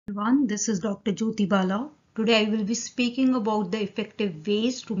Everyone, this is Dr. Jyoti Bala. Today I will be speaking about the effective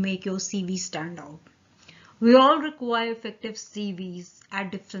ways to make your CV stand out. We all require effective CVs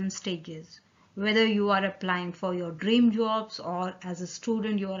at different stages. Whether you are applying for your dream jobs or as a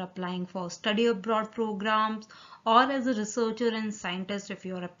student you are applying for study abroad programs or as a researcher and scientist if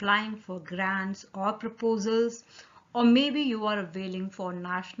you are applying for grants or proposals or maybe you are availing for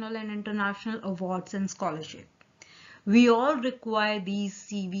national and international awards and scholarships. We all require these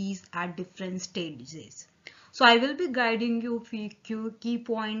CVs at different stages. So I will be guiding you few key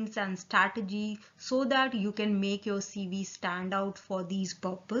points and strategy so that you can make your CV stand out for these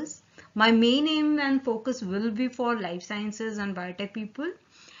purpose. My main aim and focus will be for life sciences and biotech people,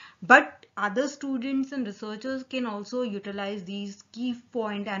 but other students and researchers can also utilize these key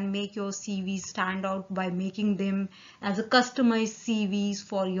points and make your CV stand out by making them as a customized CVs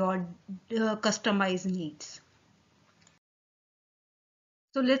for your customized needs.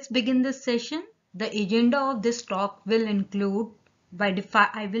 So let's begin this session. The agenda of this talk will include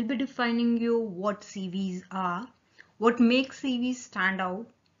I will be defining you what CVs are, what makes CVs stand out,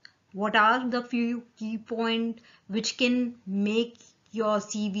 what are the few key points which can make your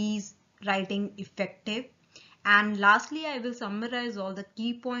CVs writing effective, and lastly I will summarize all the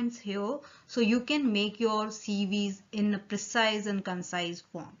key points here so you can make your CVs in a precise and concise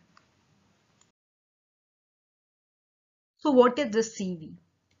form. So what is this CV?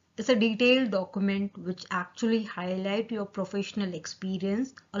 It's a detailed document which actually highlights your professional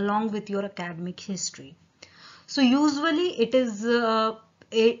experience along with your academic history. So usually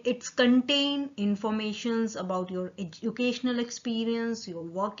it's contain informations about your educational experience, your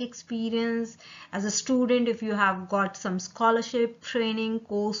work experience as a student, if you have got some scholarship, training,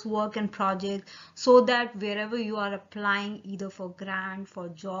 coursework and project, so that wherever you are applying either for grant, for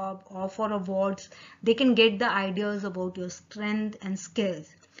job or for awards, they can get the ideas about your strength and skills.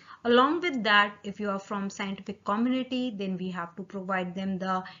 Along with that, if you are from scientific community, then we have to provide them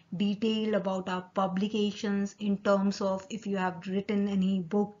the detail about our publications in terms of if you have written any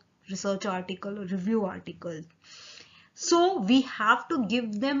book, research article or review article. So we have to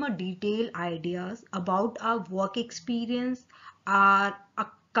give them a detailed ideas about our work experience, our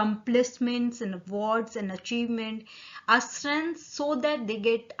accomplishments and awards and achievement, our strengths, so that they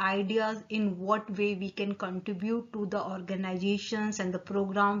get ideas in what way we can contribute to the organizations and the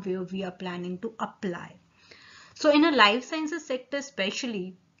program where we are planning to apply. So in a life sciences sector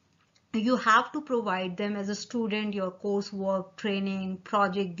especially, you have to provide them as a student your coursework, training,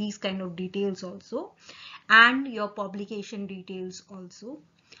 project, these kind of details also, and your publication details also.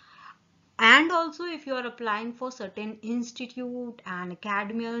 And also if you are applying for certain institute and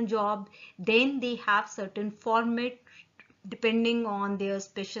academic job, then they have certain format depending on their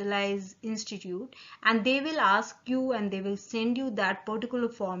specialized institute, and they will ask you and they will send you that particular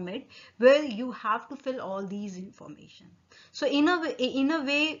format where you have to fill all these information. So in a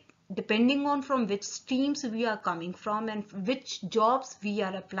way, depending on from which streams we are coming from and which jobs we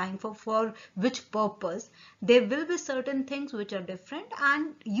are applying for which purpose, there will be certain things which are different,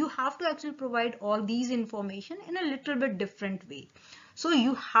 and you have to actually provide all these information in a little bit different way. So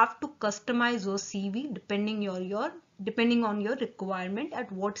you have to customize your CV depending on your requirement at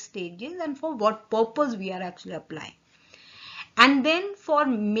what stages and for what purpose we are actually applying. And then for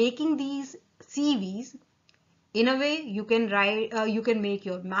making these CVs, in a way you can write, you can make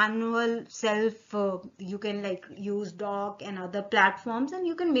your manual self, you can like use doc and other platforms, and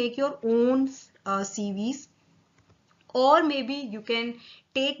you can make your own CVs, or maybe you can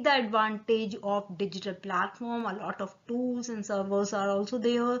take the advantage of digital platform. A lot of tools and servers are also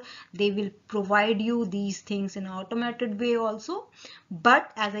there. They will provide you these things in an automated way also.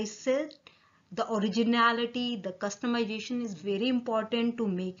 But as I said, the originality, the customization is very important to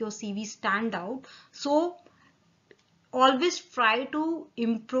make your CV stand out. So always try to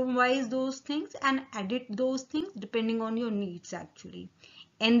improvise those things and edit those things depending on your needs actually.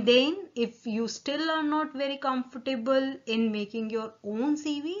 And then if you still are not very comfortable in making your own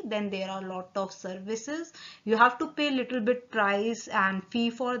CV, then there are a lot of services. You have to pay a little bit price and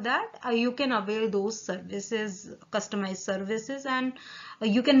fee for that. You can avail those services, customized services, and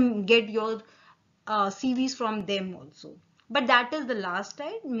you can get your CVs from them also. But that is the last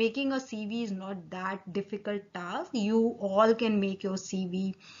time. Making a CV is not that difficult task. You all can make your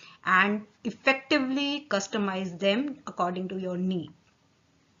CV and effectively customize them according to your need.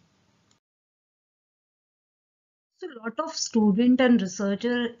 So a lot of student and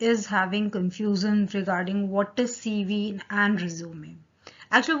researcher is having confusion regarding what is CV and resume.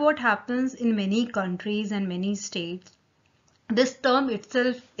 Actually, what happens in many countries and many states, this term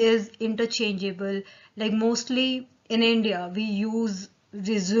itself is interchangeable. Like mostly in India, we use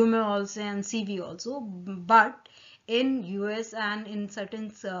resume also and CV also, but in US and in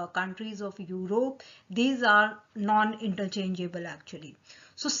certain countries of Europe, these are non-interchangeable actually.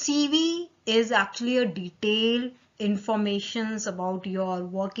 So CV is actually a detailed informations about your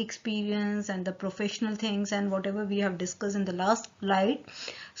work experience and the professional things and whatever we have discussed in the last slide.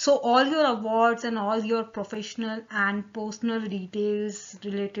 So all your awards and all your professional and personal details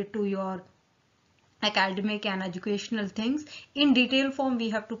related to your academic and educational things in detail form we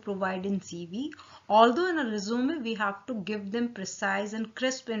have to provide in CV. Although in a resume we have to give them precise and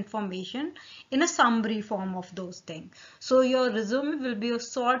crisp information in a summary form of those things. So your resume will be a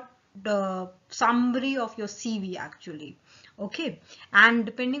sort summary of your CV actually. Okay, and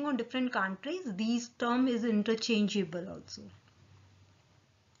depending on different countries, these term is interchangeable also.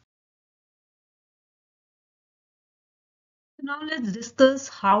 Now let's discuss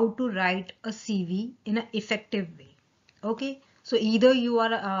how to write a CV in an effective way. Okay, so either you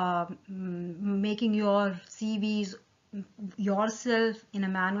are making your CVs yourself in a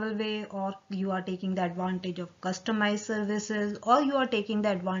manual way, or you are taking the advantage of customized services, or you are taking the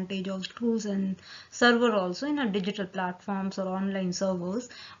advantage of tools and server also in a digital platforms or online servers.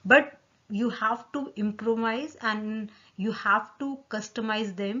 But you have to improvise and you have to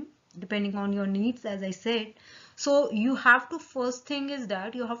customize them depending on your needs, as I said. So you have to, first thing is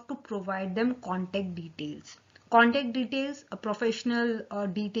that you have to provide them contact details. Contact details, professional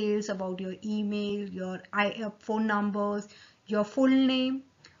details about your email, your phone numbers, your full name.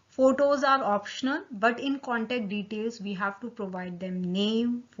 Photos are optional, but in contact details, we have to provide them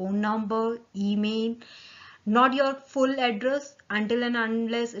name, phone number, email, not your full address until and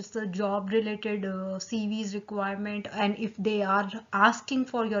unless it's a job related CV's requirement, and if they are asking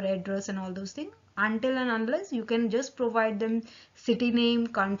for your address and all those things, until and unless you can just provide them city name,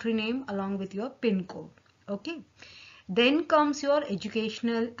 country name along with your PIN code. Okay, then comes your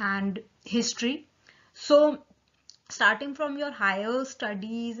educational and history. So starting from your higher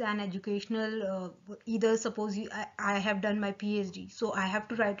studies and educational, either suppose I have done my PhD, so I have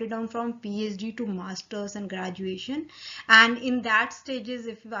to write it down from PhD to masters and graduation. And in that stages,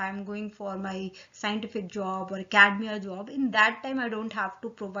 if I am going for my scientific job or academia job, in that time I don't have to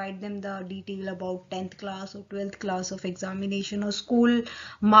provide them the detail about 10th class or 12th class of examination or school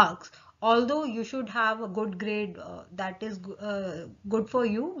marks. Although you should have a good grade, that is good for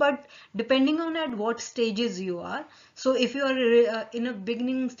you, but depending on at what stages you are. So if you are in a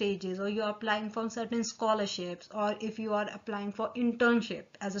beginning stages, or you are applying for certain scholarships, or if you are applying for internship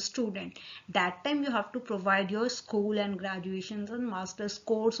as a student, that time you have to provide your school and graduations and master's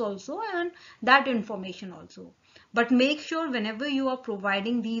course also, and that information also. But make sure whenever you are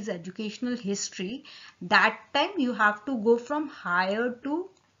providing these educational history, that time you have to go from higher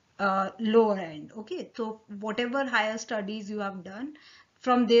to lower end. Okay, so whatever higher studies you have done,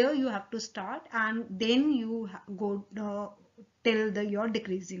 from there you have to start, and then you go till your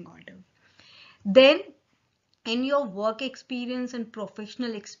decreasing order. Then in your work experience and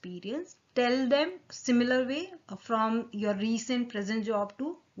professional experience, tell them similar way from your recent present job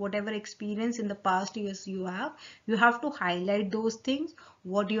to whatever experience in the past years you have to highlight those things,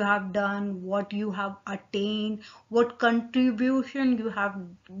 what you have done, what you have attained, what contribution you have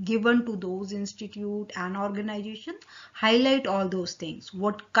given to those institute and organization. Highlight all those things,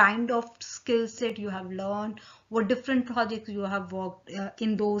 what kind of skill set you have learned, what different projects you have worked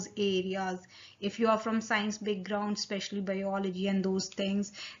in those areas. If you are from science background, especially biology and those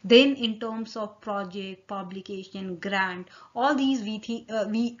things, then in terms of project, publication, grant, all these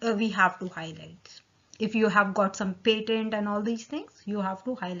we have to highlight. If you have got some patent and all these things, you have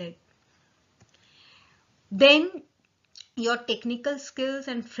to highlight. Then your technical skills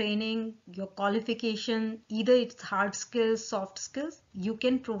and training, your qualification, either it's hard skills, soft skills, you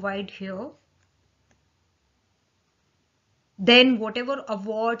can provide here. Then whatever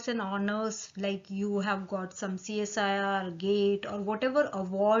awards and honors, like you have got some CSIR, GATE, or whatever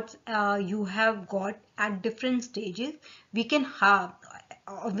awards you have got at different stages, we can have.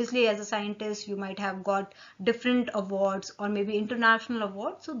 Obviously, as a scientist, you might have got different awards or maybe international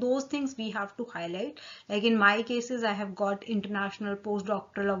awards. So those things we have to highlight. Like in my cases, I have got international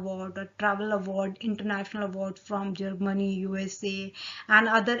postdoctoral award or travel award, international award from Germany, USA, and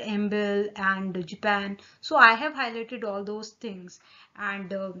other EMBL and Japan. So I have highlighted all those things.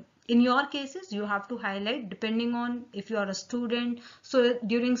 And in your cases, you have to highlight depending on if you are a student. So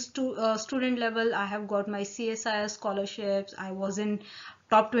during student level, I have got my CSIR scholarships. I was in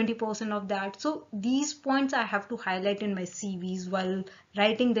top 20% of that. So these points I have to highlight in my CVs while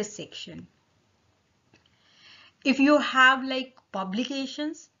writing this section. If you have like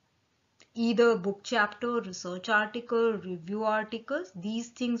publications, either book chapter, research article, review articles. These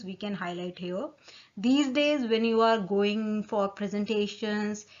things we can highlight here. These days when you are going for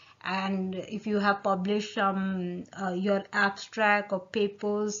presentations and if you have published some your abstract or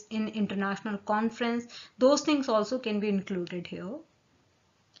papers in international conference, those things also can be included here.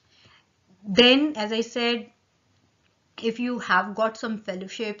 Then, as I said, if you have got some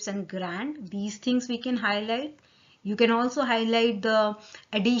fellowships and grant, these things we can highlight. You can also highlight the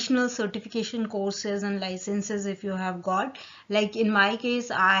additional certification courses and licenses if you have got. Like in my case,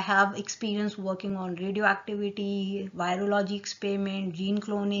 I have experience working on radioactivity, virology experiment, gene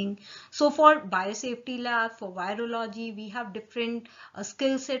cloning. So for biosafety lab, for virology, we have different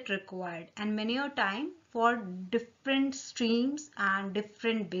skill set required, and many a time for different streams and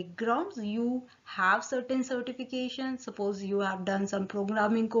different backgrounds, you have certain certifications. Suppose you have done some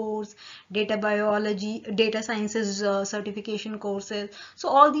programming course, data biology, data sciences certification courses. So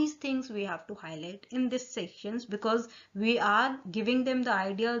all these things we have to highlight in this sections, because we are giving them the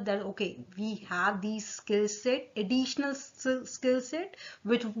idea that okay, we have these skill set, additional skill set,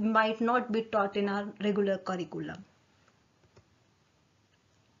 which might not be taught in our regular curriculum.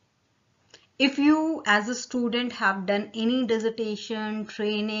 If you as a student have done any dissertation,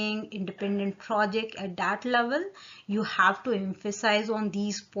 training, independent project at that level, you have to emphasize on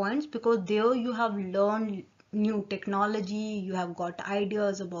these points, because there you have learned new technology, you have got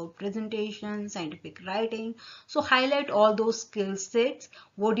ideas about presentation, scientific writing. So highlight all those skill sets,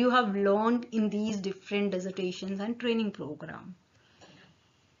 what you have learned in these different dissertations and training program.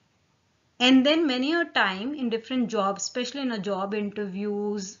 And then many a time in different jobs, especially in a job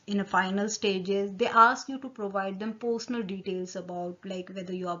interviews, in a final stages, they ask you to provide them personal details about like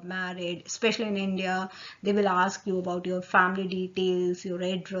whether you are married, especially in India, they will ask you about your family details, your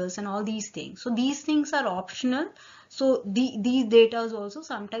address and all these things. So these things are optional. So these data also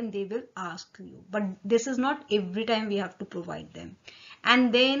sometimes they will ask you, but this is not every time we have to provide them.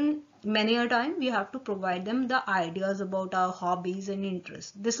 And then many a time we have to provide them the ideas about our hobbies and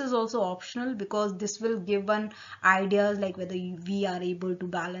interests. This is also optional, because this will give one ideas like whether we are able to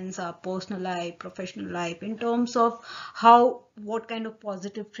balance our personal life, professional life, in terms of how, what kind of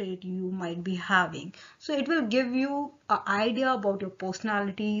positive trait you might be having. So it will give you an idea about your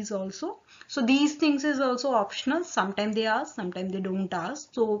personalities also. So these things is also optional. Sometimes they ask, sometimes they don't ask.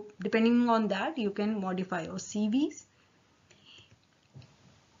 So depending on that, you can modify your CVs.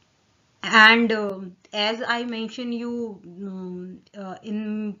 And as I mentioned you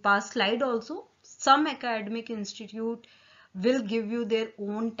in past slide also, some academic institute will give you their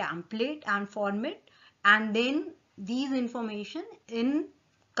own template and format, and then these information in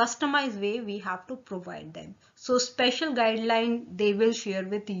customized way we have to provide them. So special guideline they will share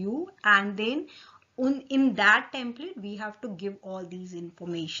with you, and then in that template we have to give all these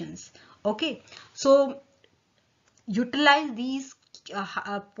informations. Okay, so utilize these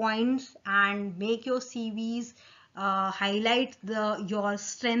points and make your CVs highlight your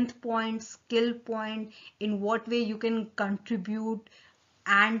strength point, skill point, in what way you can contribute,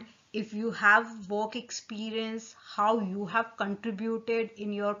 and if you have work experience, how you have contributed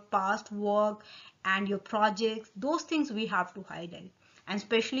in your past work and your projects. Those things we have to highlight. And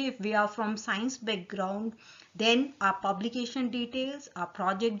especially if we are from science background, then our publication details, our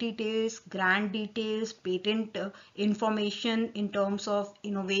project details, grant details, patent information in terms of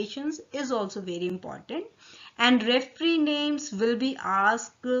innovations is also very important. And referee names will be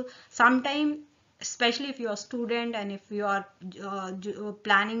asked sometime, especially if you are a student and if you are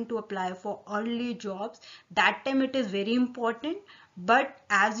planning to apply for early jobs. That time it is very important. But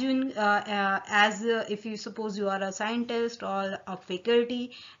as you if you suppose you are a scientist or a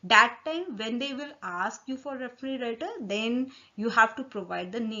faculty, that time when they will ask you for referee letter, then you have to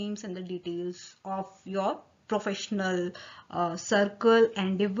provide the names and the details of your professional circle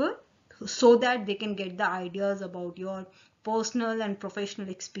endeavor, so that they can get the ideas about your personal and professional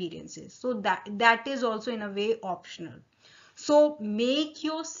experiences. So that is also in a way optional. So make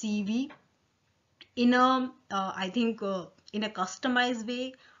your CV in a I think in a customized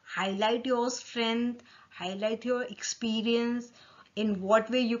way. Highlight your strength, highlight your experience, in what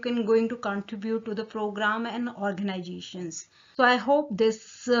way you can going to contribute to the program and organizations. So I hope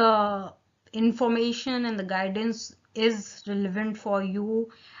this information and the guidance is relevant for you,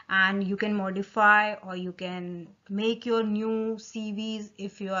 and you can modify or you can make your new CVs.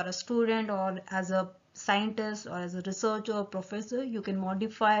 If you are a student or as a scientist or as a researcher or professor, you can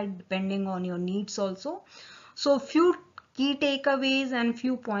modify it depending on your needs also. So few key takeaways and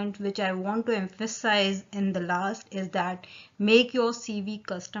few points which I want to emphasize in the last is that make your CV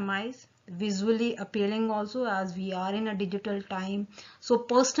customized. visually appealing also, as we are in a digital time. So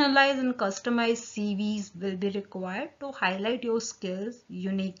personalized and customized CVs will be required to highlight your skills,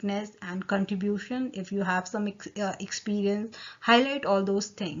 uniqueness and contribution. If you have some experience, highlight all those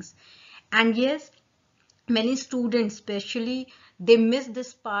things. And yes, many students especially, they miss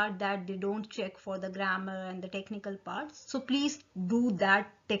this part, that they don't check for the grammar and the technical parts. So please do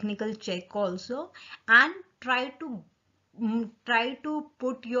that technical check also, and try to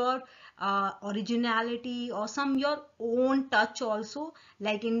put your originality or some your own touch also,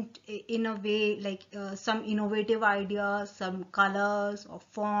 like in a way, like some innovative ideas, some colors or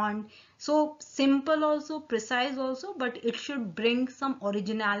font. So simple also, precise also, but it should bring some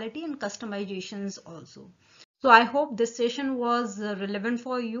originality and customizations also. So I hope this session was relevant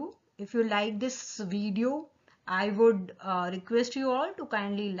for you. If you like this video, I would request you all to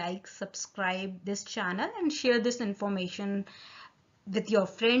kindly like, subscribe this channel and share this information with your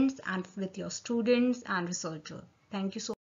friends and with your students and researchers. Thank you so much.